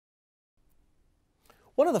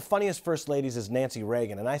One of the funniest first ladies is Nancy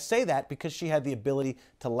Reagan, and I say that because she had the ability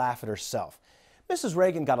to laugh at herself. Mrs.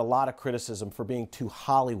 Reagan got a lot of criticism for being too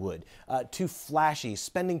Hollywood, too flashy,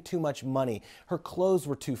 spending too much money. Her clothes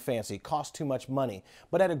were too fancy, cost too much money.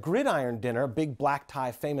 But at a gridiron dinner, a big black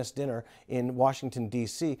tie famous dinner in Washington,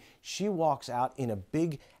 D.C., she walks out in a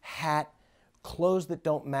big hat, clothes that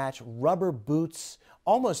don't match, rubber boots,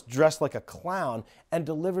 almost dressed like a clown, and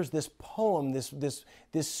delivers this poem, this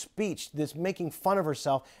speech, this making fun of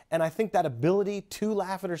herself. And I think that ability to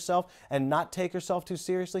laugh at herself and not take herself too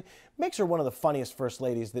seriously makes her one of the funniest first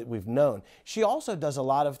ladies that we've known. She also does a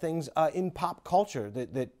lot of things in pop culture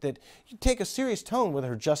that take a serious tone with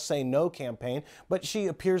her Just Say No campaign, but she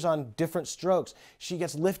appears on Different Strokes. She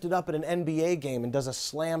gets lifted up at an NBA game and does a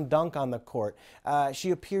slam dunk on the court. She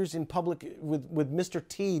appears in public with Mr.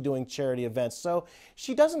 T doing charity events. So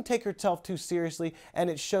she doesn't take herself too seriously, and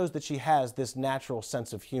it shows that she has this natural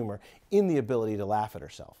sense of humor in the ability to laugh at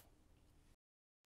herself.